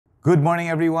Good morning,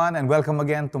 everyone, and welcome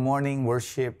again to morning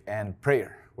worship and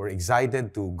prayer. We're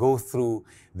excited to go through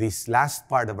this last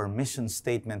part of our mission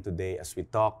statement today as we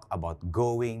talk about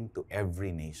going to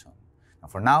every nation. Now,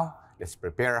 for now, let's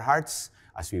prepare our hearts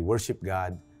as we worship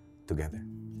God together.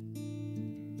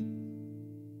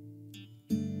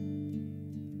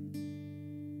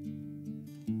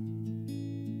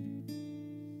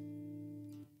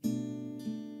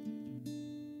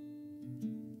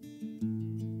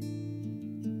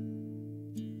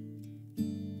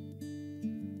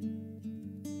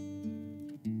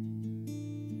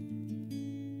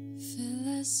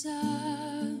 Fill us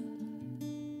up,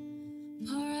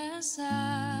 pour us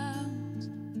out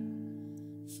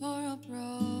for a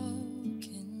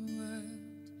broken world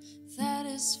that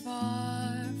is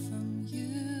far from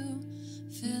you.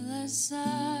 Fill us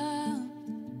up,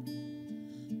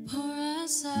 pour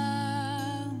us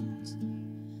out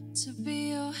to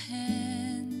be your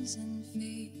hands and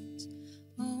feet,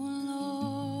 oh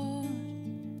Lord.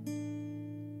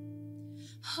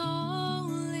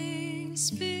 Holy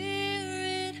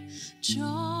Spirit,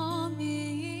 draw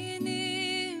me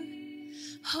near.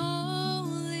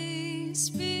 Holy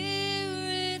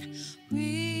Spirit,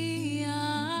 we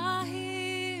are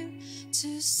here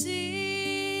to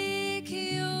seek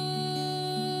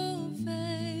your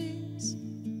face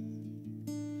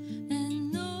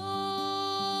and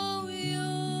know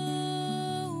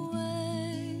your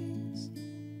ways.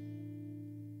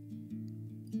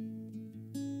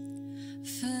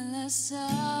 Fill us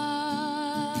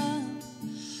up,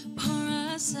 pour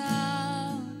us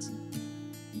out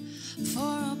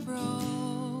for a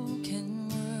broken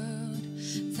world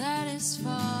that is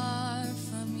far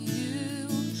from you.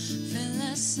 Fill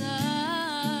us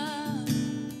up,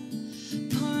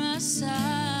 pour us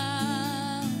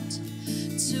out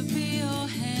to be your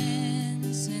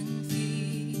hands and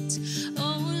feet,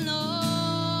 oh Lord.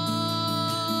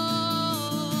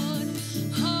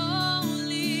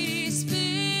 Holy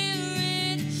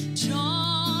Spirit,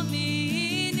 draw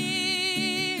me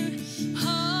near.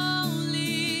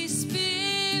 Holy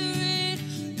Spirit,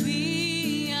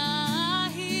 we are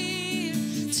here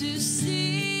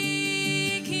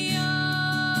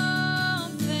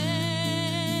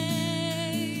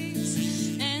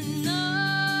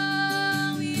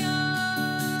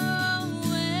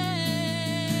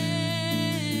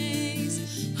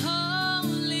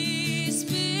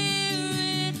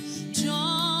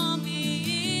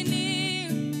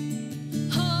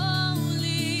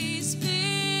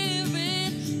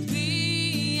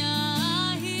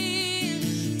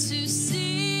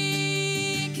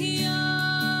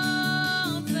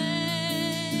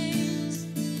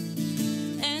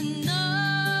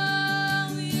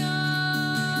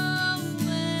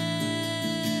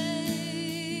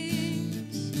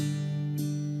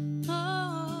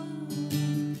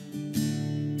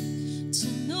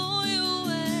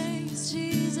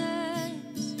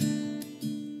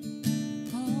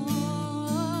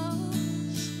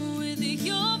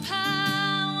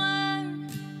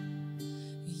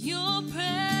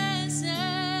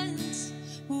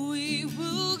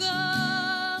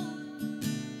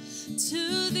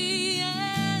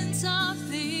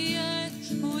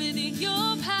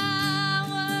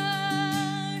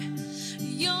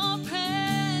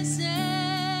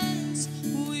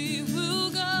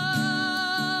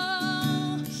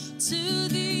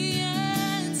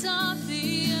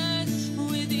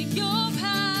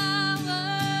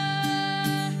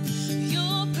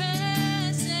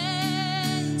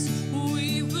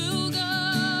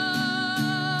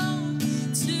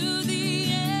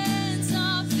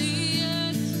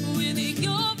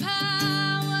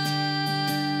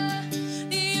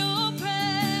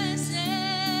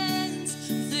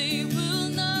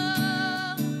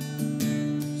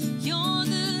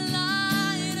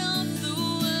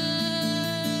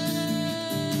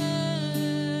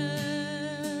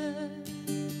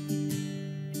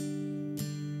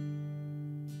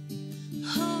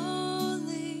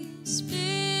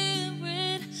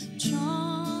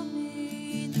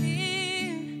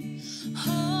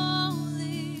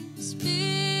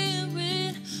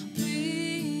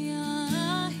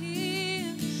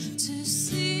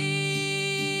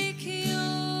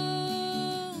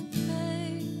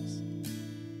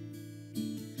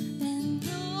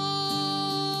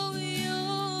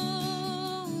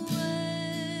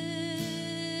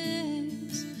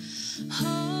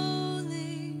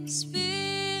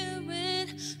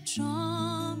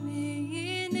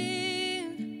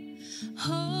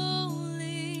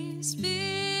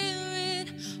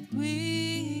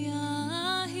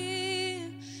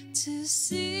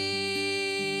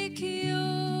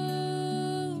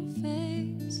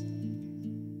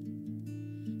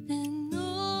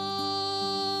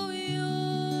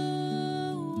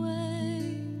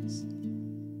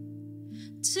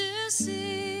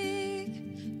seek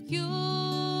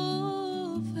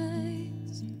your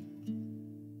face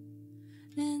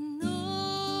and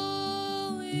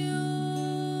know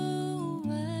your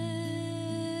ways.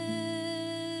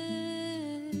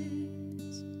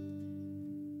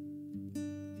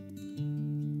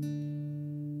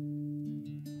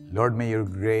 Lord, may your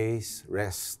grace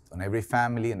rest on every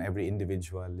family and every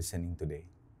individual listening today.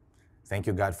 Thank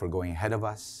you, God, for going ahead of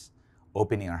us,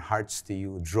 opening our hearts to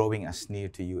you, drawing us near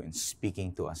to you, and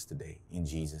speaking to us today. In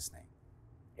Jesus' name,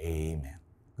 amen.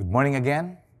 Good morning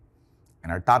again.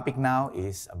 And our topic now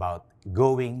is about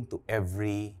going to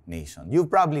every nation. You've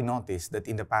probably noticed that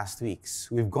in the past weeks,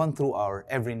 we've gone through our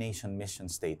every nation mission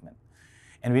statement.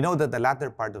 And we know that the latter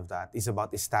part of that is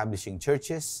about establishing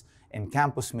churches and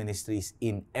campus ministries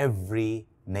in every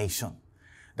nation.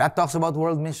 That talks about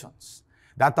world missions.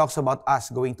 That talks about us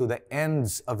going to the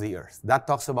ends of the earth. That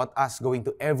talks about us going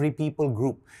to every people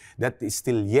group that is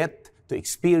still yet to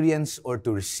experience or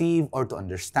to receive or to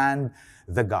understand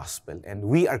the gospel. And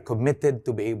we are committed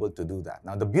to be able to do that.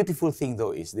 Now, the beautiful thing,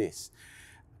 though, is this.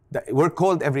 We're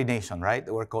called every nation, right?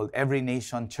 We're called every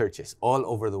nation churches all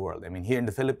over the world. I mean, here in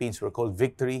the Philippines, we're called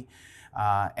Victory.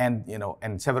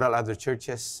 And several other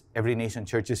churches, every nation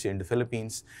churches here in the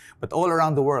Philippines. But all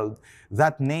around the world,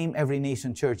 that name Every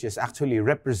Nation Churches actually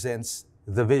represents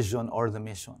the vision or the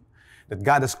mission that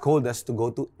God has called us to go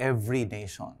to every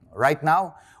nation. Right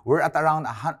now, we're at around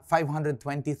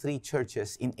 523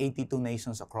 churches in 82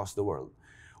 nations across the world,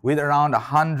 with around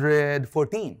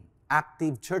 114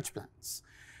 active church plants.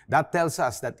 That tells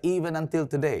us that even until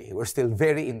today, we're still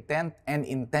very intent and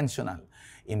intentional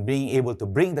in being able to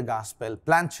bring the gospel,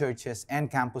 plant churches, and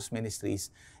campus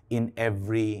ministries in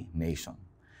every nation.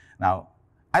 Now,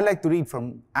 I'd like to read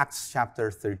from Acts chapter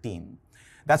 13.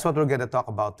 That's what we're going to talk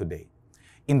about today.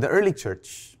 In the early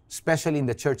church, especially in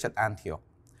the church at Antioch,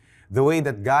 the way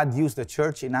that God used the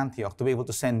church in Antioch to be able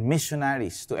to send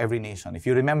missionaries to every nation. If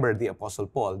you remember the Apostle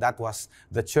Paul, that was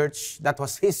the church, that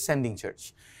was his sending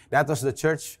church. That was the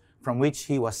church from which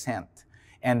he was sent.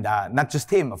 And not just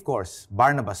him, of course,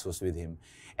 Barnabas was with him.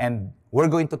 And we're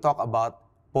going to talk about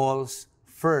Paul's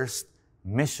first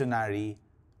missionary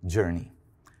journey.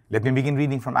 Let me begin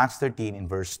reading from Acts 13 in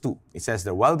verse 2. It says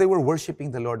there, while they were worshiping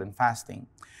the Lord and fasting,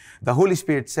 the Holy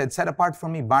Spirit said, set apart for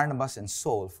me Barnabas and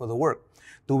Saul for the work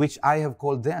to which I have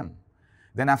called them.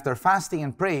 Then after fasting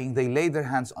and praying, they laid their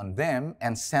hands on them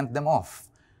and sent them off.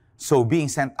 So being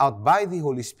sent out by the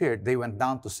Holy Spirit, they went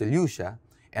down to Seleucia,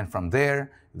 and from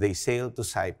there, they sailed to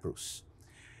Cyprus.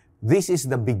 This is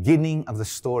the beginning of the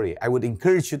story. I would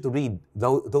encourage you to read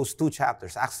those two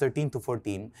chapters, Acts 13 to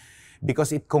 14,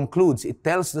 because it concludes, it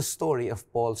tells the story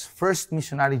of Paul's first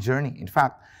missionary journey. In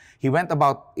fact, he went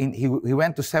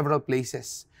to several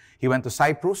places. He went to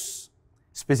Cyprus,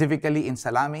 specifically in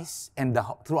Salamis, and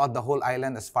throughout the whole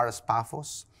island as far as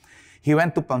Paphos. He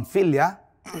went to Pamphylia,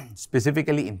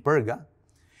 specifically in Perga.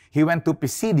 He went to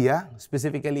Pisidia,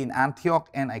 specifically in Antioch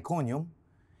and Iconium.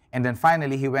 And then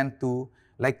finally, he went to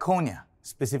Lycaonia,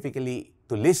 specifically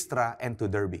to Lystra and to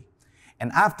Derbe.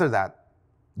 And after that,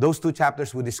 those two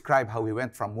chapters would describe how he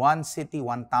went from one city,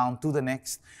 one town to the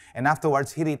next. And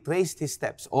afterwards, he retraced his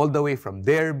steps all the way from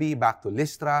Derbe back to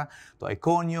Lystra, to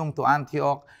Iconium, to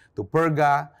Antioch, to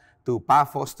Perga, to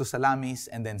Paphos, to Salamis,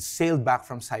 and then sailed back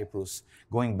from Cyprus,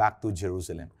 going back to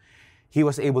Jerusalem. He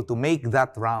was able to make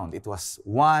that round. It was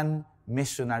one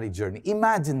missionary journey.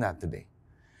 Imagine that today.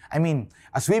 I mean,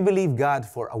 as we believe God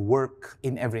for a work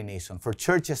in every nation, for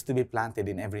churches to be planted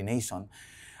in every nation,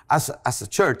 as a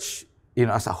church,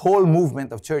 as a whole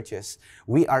movement of churches,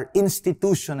 we are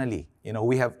institutionally,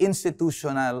 we have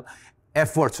institutional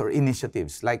efforts or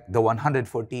initiatives like the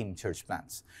 114 church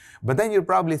plants. But then you're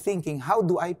probably thinking, how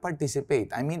do I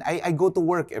participate? I mean, I go to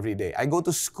work every day. I go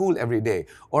to school every day.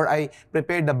 Or I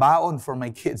prepare the baon for my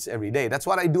kids every day. That's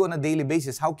what I do on a daily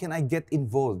basis. How can I get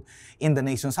involved in the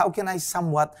nations? How can I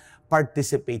somewhat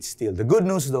participate still? The good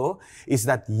news, though, is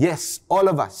that yes, all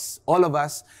of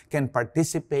us can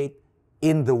participate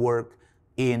in the work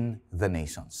in the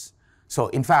nations. So,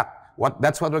 in fact,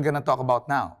 that's what we're going to talk about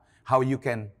now. How you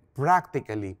can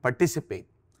practically participate,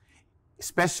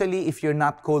 especially if you're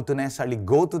not called to necessarily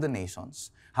go to the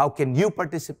nations. How can you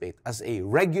participate as a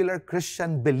regular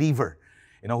Christian believer,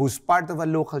 who's part of a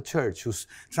local church, who's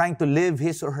trying to live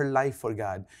his or her life for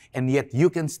God, and yet you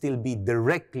can still be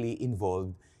directly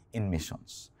involved in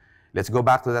missions? Let's go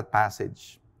back to that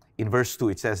passage. In verse 2,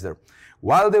 it says there,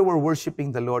 while they were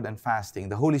worshiping the Lord and fasting,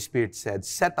 the Holy Spirit said,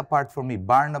 set apart for me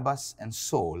Barnabas and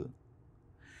Saul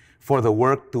for the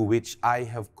work to which I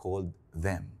have called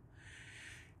them.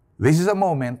 This is a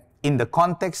moment in the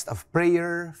context of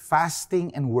prayer,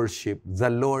 fasting, and worship. The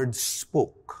Lord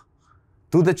spoke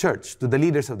to the church, to the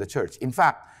leaders of the church. In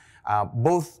fact,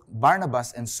 both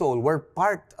Barnabas and Saul were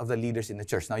part of the leaders in the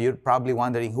church. Now, you're probably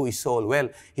wondering, who is Saul? Well,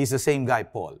 he's the same guy,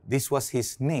 Paul. This was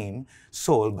his name,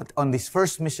 Saul, but on this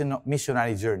first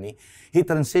missionary journey, he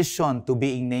transitioned to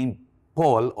being named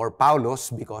Paul or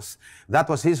Paulos because that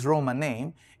was his Roman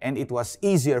name, and it was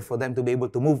easier for them to be able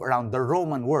to move around the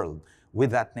Roman world with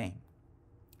that name.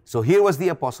 So here was the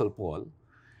Apostle Paul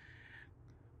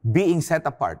being set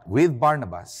apart with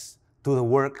Barnabas to the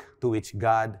work to which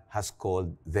God has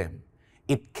called them.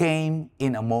 It came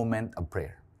in a moment of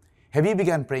prayer. Have you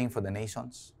begun praying for the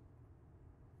nations?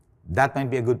 That might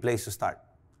be a good place to start.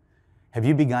 Have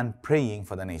you begun praying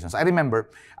for the nations? I remember,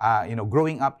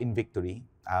 growing up in Victory,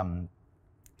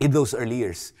 in those early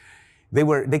years,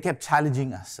 they kept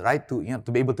challenging us, right, to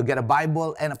be able to get a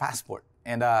Bible and a passport.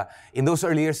 And in those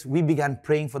early years, we began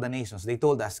praying for the nations. They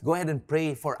told us, go ahead and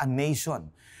pray for a nation.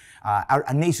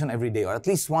 A nation every day, or at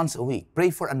least once a week. Pray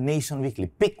for a nation weekly.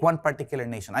 Pick one particular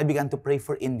nation. I began to pray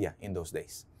for India in those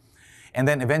days. And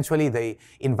then eventually they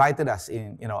invited us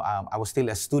I was still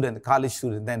a student, a college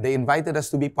student then. They invited us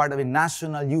to be part of a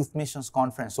national youth missions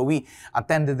conference. So we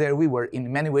attended there. We were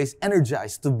in many ways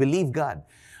energized to believe God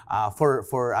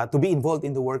to be involved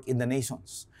in the work in the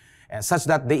nations. And such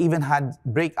that they even had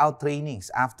breakout trainings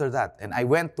after that. And I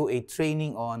went to a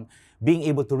training on being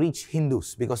able to reach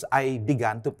Hindus because I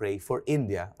began to pray for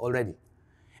India already.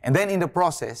 And then in the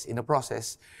process,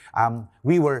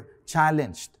 we were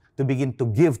challenged to begin to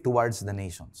give towards the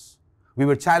nations. We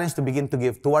were challenged to begin to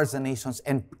give towards the nations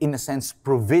and, in a sense,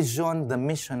 provision the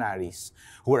missionaries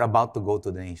who were about to go to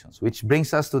the nations. Which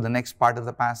brings us to the next part of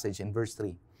the passage in verse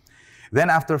 3. Then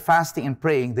after fasting and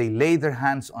praying, they laid their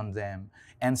hands on them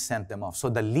and sent them off. So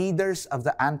the leaders of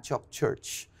the Antioch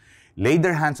church laid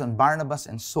their hands on Barnabas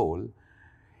and Saul,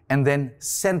 and then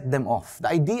sent them off. The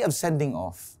idea of sending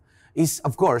off is,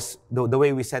 of course, the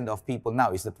way we send off people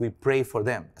now is that we pray for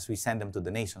them as we send them to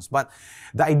the nations. But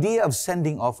the idea of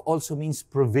sending off also means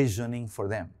provisioning for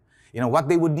them. What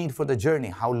they would need for the journey,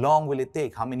 how long will it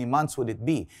take, how many months would it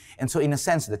be? And so in a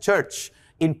sense, the church,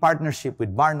 in partnership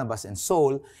with Barnabas and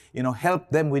Saul,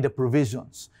 helped them with the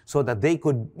provisions so that they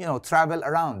could, travel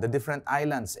around the different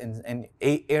islands and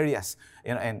areas,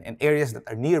 and areas that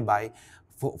are nearby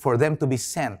for them to be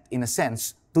sent, in a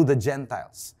sense, to the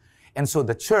Gentiles. And so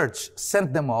the church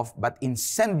sent them off, but in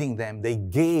sending them, they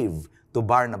gave to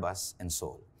Barnabas and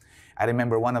Saul. I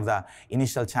remember one of the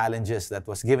initial challenges that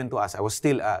was given to us. I was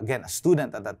still, again, a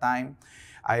student at that time.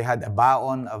 I had a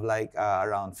baon of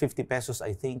around 50 pesos,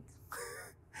 I think.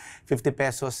 50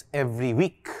 pesos every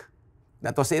week.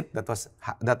 That was it. That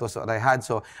was what I had.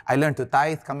 So I learned to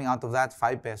tithe coming out of that,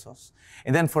 5 pesos.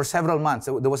 And then for several months,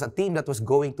 there was a team that was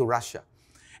going to Russia.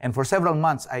 And for several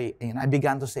months, I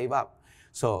began to save up.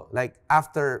 So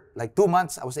after 2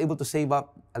 months, I was able to save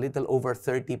up a little over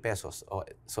 30 pesos.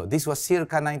 So this was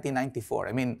circa 1994.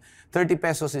 I mean, 30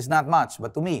 pesos is not much,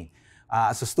 but to me,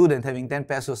 as a student, having 10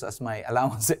 pesos as my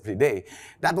allowance every day,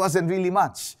 that wasn't really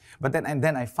much. But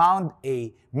then I found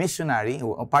a missionary,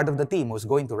 who part of the team, who was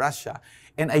going to Russia,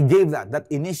 and I gave that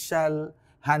initial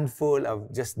handful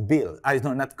of just bills,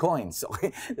 not coins,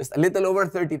 okay, just a little over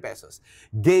 30 pesos.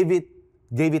 Gave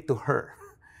it to her.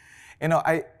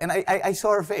 I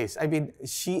saw her face. I mean,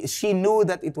 she knew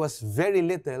that it was very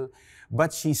little,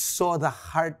 but she saw the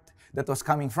heart that was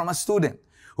coming from a student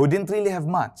who didn't really have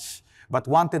much, but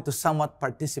wanted to somewhat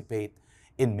participate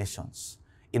in missions.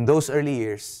 In those early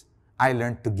years, I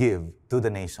learned to give to the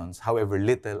nations, however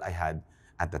little I had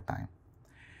at the time.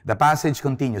 The passage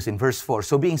continues in verse 4.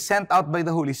 So being sent out by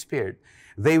the Holy Spirit,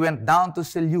 they went down to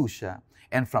Seleucia,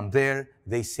 and from there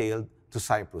they sailed to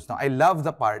Cyprus. Now, I love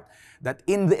the part that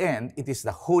in the end, it is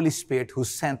the Holy Spirit who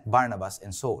sent Barnabas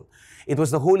and Saul. It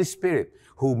was the Holy Spirit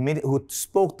who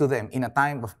spoke to them in a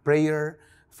time of prayer,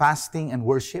 fasting, and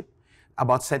worship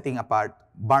about setting apart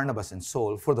Barnabas and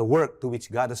Saul for the work to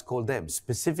which God has called them,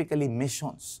 specifically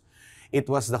missions. It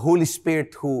was the Holy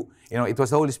Spirit who,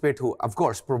 of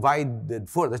course, provided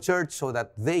for the church so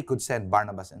that they could send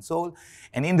Barnabas and Saul.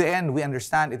 And in the end, we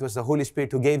understand it was the Holy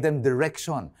Spirit who gave them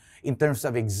direction in terms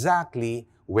of exactly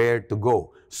where to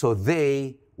go. So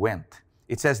they went.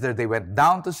 It says that they went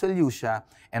down to Seleucia,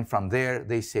 and from there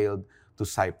they sailed to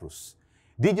Cyprus.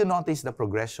 Did you notice the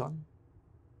progression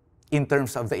in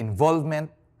terms of the involvement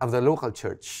of the local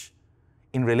church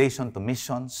in relation to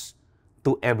missions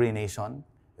to every nation?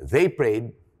 They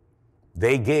prayed,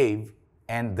 they gave,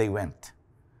 and they went.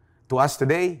 To us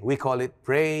today, we call it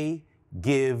pray,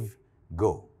 give,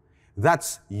 go.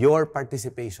 That's your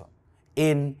participation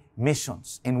in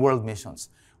missions, in world missions.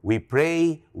 We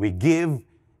pray, we give,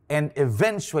 and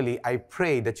eventually I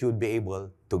pray that you would be able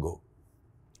to go.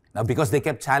 Now, because they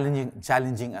kept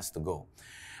challenging us to go.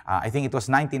 I think it was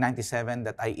 1997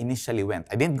 that I initially went.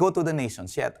 I didn't go to the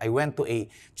nations yet. I went to a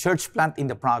church plant in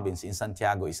the province in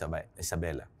Santiago,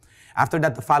 Isabela. After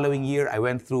that, the following year, I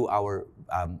went through our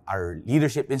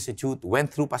Leadership Institute,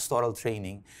 went through pastoral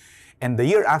training. And the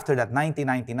year after that,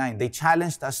 1999, they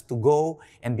challenged us to go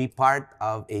and be part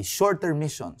of a shorter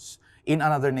missions in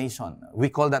another nation. We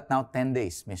call that now 10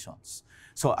 days missions.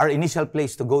 So our initial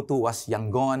place to go to was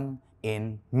Yangon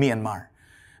in Myanmar.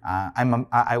 I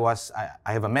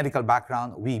have a medical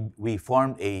background. We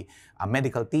formed a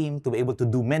medical team to be able to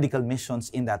do medical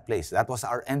missions in that place. That was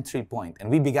our entry point.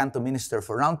 And we began to minister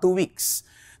for around 2 weeks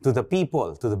to the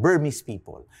people, to the Burmese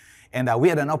people. And we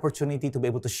had an opportunity to be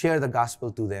able to share the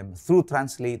gospel to them through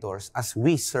translators as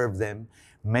we served them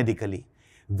medically.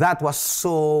 That was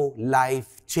so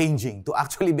life-changing to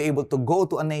actually be able to go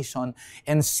to a nation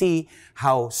and see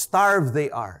how starved they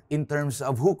are in terms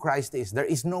of who Christ is. There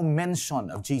is no mention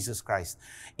of Jesus Christ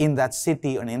in that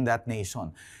city and in that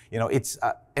nation. You know, it's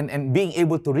and being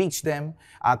able to reach them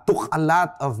took a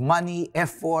lot of money,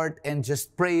 effort, and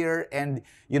just prayer and,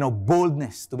 you know,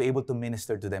 boldness to be able to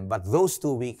minister to them. But those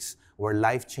 2 weeks were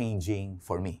life-changing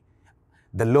for me.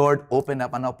 The Lord opened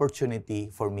up an opportunity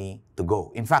for me to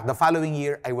go. In fact, the following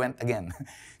year, I went again.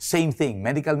 Same thing,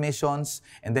 medical missions,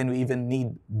 and then we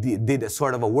even did a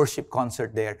sort of a worship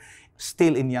concert there,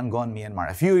 still in Yangon, Myanmar.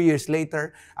 A few years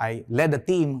later, I led a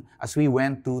team as we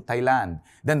went to Thailand.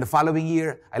 Then the following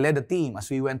year, I led a team as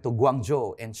we went to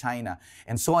Guangzhou in China,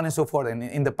 and so on and so forth. And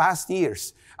in the past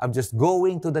years of just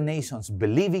going to the nations,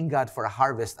 believing God for a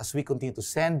harvest as we continue to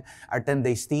send our 10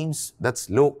 days teams.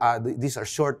 These are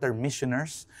short-term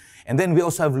missioners. And then we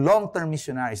also have long-term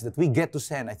missionaries that we get to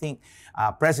send. I think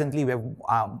presently we have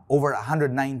over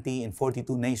 190 in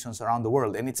 42 nations around the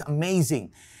world. And it's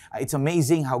amazing. It's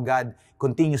amazing how God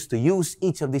continues to use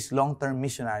each of these long-term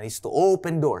missionaries to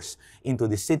open doors into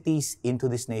the cities, into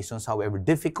these nations, however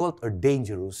difficult or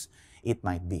dangerous it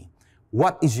might be.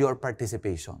 What is your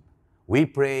participation? We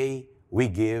pray, we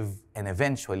give, and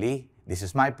eventually, this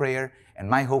is my prayer and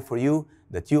my hope for you,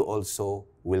 that you also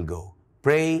will go.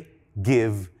 Pray,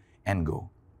 give, and go.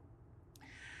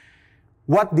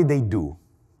 What did they do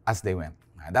as they went?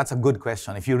 That's a good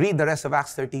question. If you read the rest of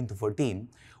Acts 13 to 14,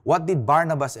 what did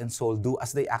Barnabas and Saul do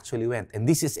as they actually went? And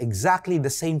this is exactly the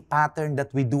same pattern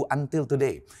that we do until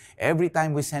today. Every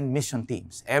time we send mission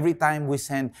teams, every time we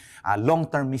send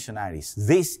long-term missionaries,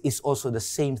 this is also the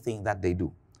same thing that they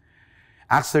do.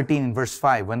 Acts 13 in verse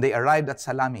 5, when they arrived at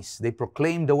Salamis, they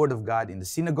proclaimed the word of God in the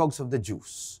synagogues of the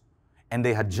Jews, and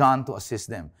they had John to assist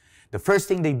them. The first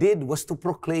thing they did was to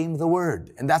proclaim the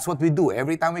word. And that's what we do.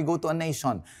 Every time we go to a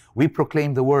nation, we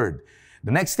proclaim the word.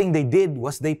 The next thing they did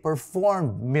was they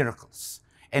performed miracles.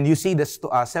 And you see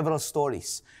several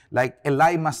stories, like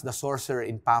Elymas the sorcerer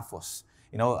in Paphos.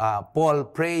 You know, Paul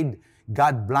prayed,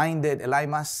 God blinded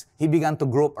Elymas. He began to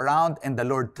grope around, and the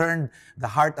Lord turned the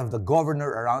heart of the governor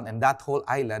around, and that whole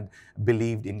island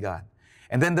believed in God.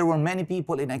 And then there were many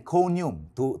people in Iconium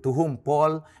to whom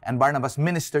Paul and Barnabas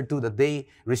ministered to, that they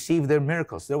received their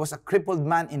miracles. There was a crippled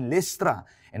man in Lystra.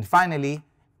 And finally,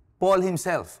 Paul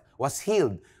himself was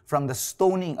healed from the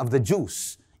stoning of the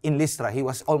Jews in Lystra. He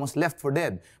was almost left for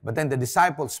dead. But then the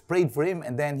disciples prayed for him,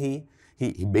 and then he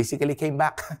basically came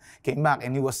back,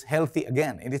 and he was healthy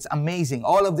again. And it's amazing,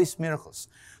 all of these miracles.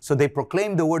 So they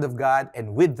proclaimed the word of God,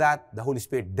 and with that, the Holy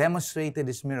Spirit demonstrated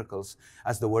his miracles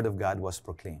as the word of God was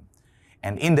proclaimed.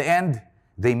 And in the end,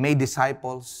 they made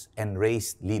disciples and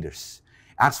raised leaders.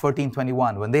 Acts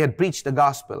 14:21, when they had preached the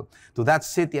gospel to that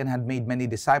city and had made many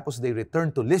disciples, they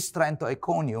returned to Lystra and to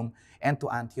Iconium and to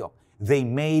Antioch. They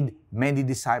made many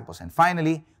disciples. And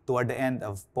finally, toward the end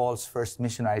of Paul's first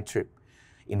missionary trip,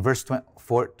 in verse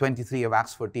 23 of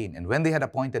Acts 14, and when they had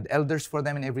appointed elders for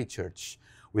them in every church,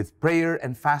 with prayer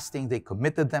and fasting, they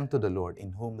committed them to the Lord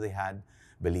in whom they had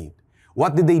believed.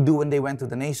 What did they do when they went to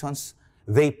the nations?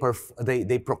 They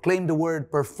proclaimed the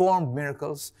word, performed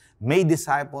miracles, made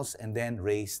disciples, and then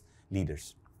raised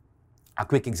leaders. A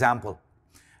quick example.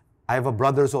 I have a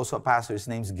brother who's also a pastor. His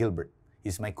name's Gilbert.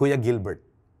 He's my Kuya Gilbert,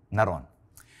 Naron.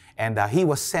 And he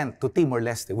was sent to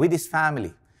Timor-Leste with his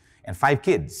family and 5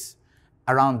 kids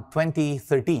around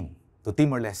 2013 to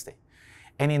Timor-Leste.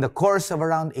 And in the course of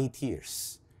around 8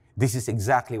 years, this is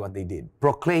exactly what they did.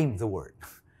 Proclaimed the word.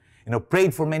 You know,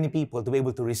 prayed for many people to be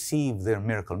able to receive their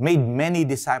miracle, made many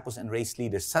disciples and raised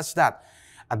leaders, such that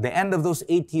at the end of those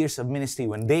 8 years of ministry,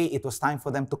 when it was time for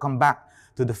them to come back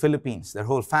to the Philippines, their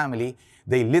whole family,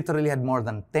 they literally had more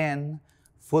than 10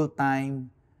 full-time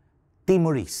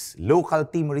Timorese, local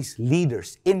Timorese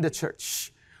leaders in the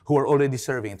church who were already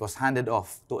serving. It was handed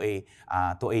off to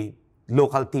a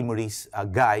local Timorese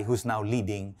guy who's now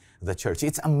leading the church.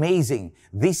 It's amazing.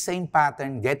 This same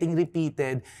pattern getting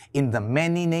repeated in the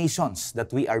many nations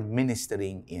that we are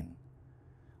ministering in.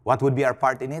 What would be our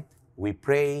part in it? We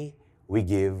pray, we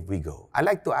give, we go. I'd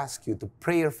like to ask you to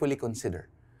prayerfully consider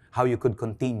how you could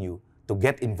continue to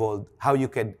get involved, how you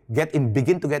could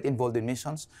begin to get involved in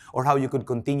missions, or how you could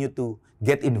continue to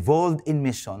get involved in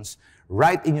missions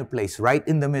right in your place, right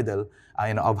in the middle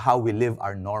of how we live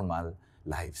our normal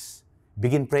lives.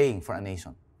 Begin praying for a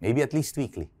nation, maybe at least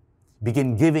weekly.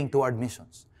 Begin giving toward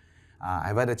missions.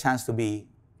 I've had a chance to be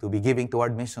giving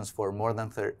toward missions for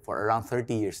around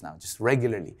 30 years now, just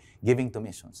regularly giving to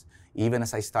missions, even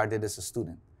as I started as a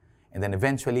student. And then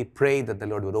eventually pray that the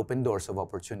Lord would open doors of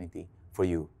opportunity for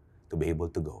you to be able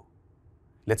to go.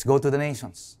 Let's go to the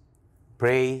nations.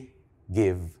 Pray,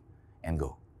 give, and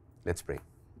go. Let's pray.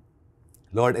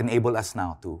 Lord, enable us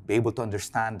now to be able to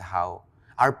understand how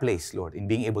our place, Lord, in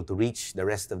being able to reach the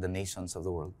rest of the nations of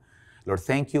the world. Lord,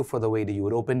 thank you for the way that you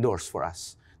would open doors for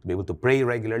us to be able to pray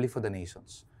regularly for the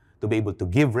nations, to be able to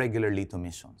give regularly to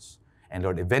missions. And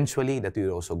Lord, eventually that we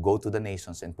will also go to the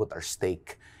nations and put our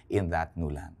stake in that new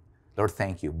land. Lord,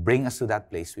 thank you. Bring us to that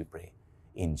place, we pray.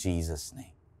 In Jesus'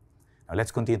 name. Now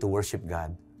let's continue to worship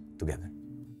God together.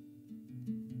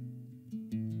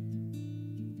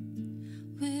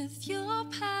 With your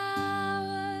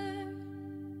power,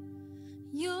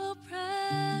 your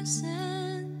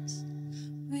presence,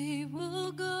 we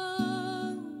will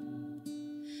go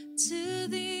to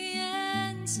the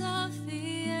ends of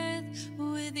the earth.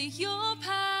 With your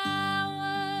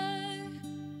power,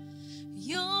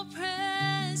 your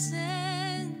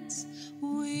presence,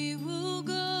 we will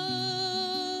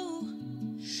go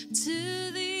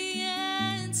to the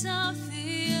ends of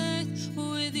the earth.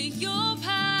 With your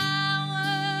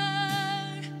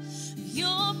power,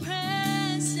 your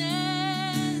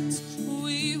presence,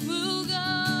 we will go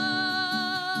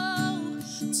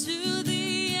to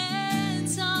the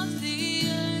ends of the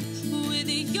earth. With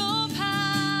your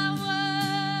power,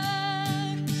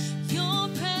 your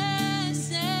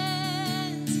presence,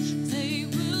 they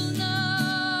will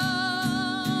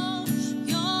know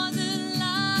you're the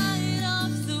light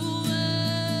of the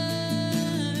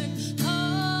world.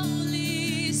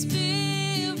 Holy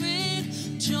Spirit,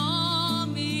 draw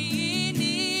me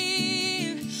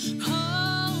near.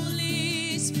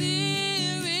 Holy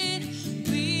Spirit,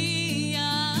 we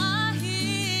are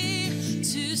here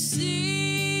to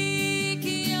seek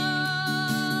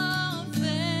your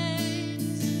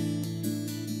face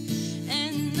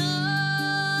and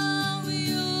know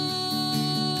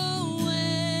your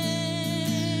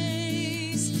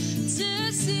ways,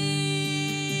 to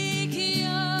seek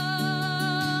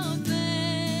your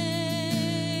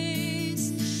face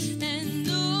and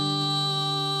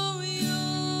know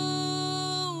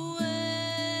your ways.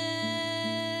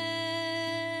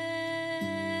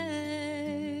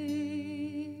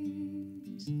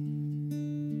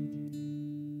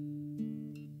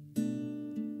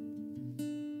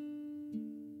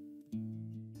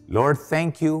 Lord,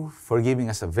 thank you for giving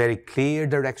us a very clear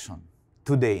direction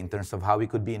today in terms of how we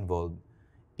could be involved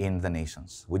in the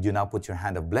nations. Would you now put your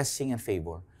hand of blessing and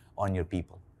favor on your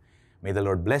people? May the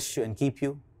Lord bless you and keep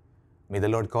you. May the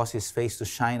Lord cause His face to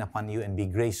shine upon you and be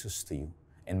gracious to you.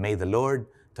 And may the Lord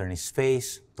turn His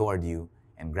face toward you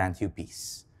and grant you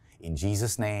peace. In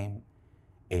Jesus' name,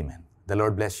 amen. The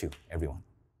Lord bless you, everyone.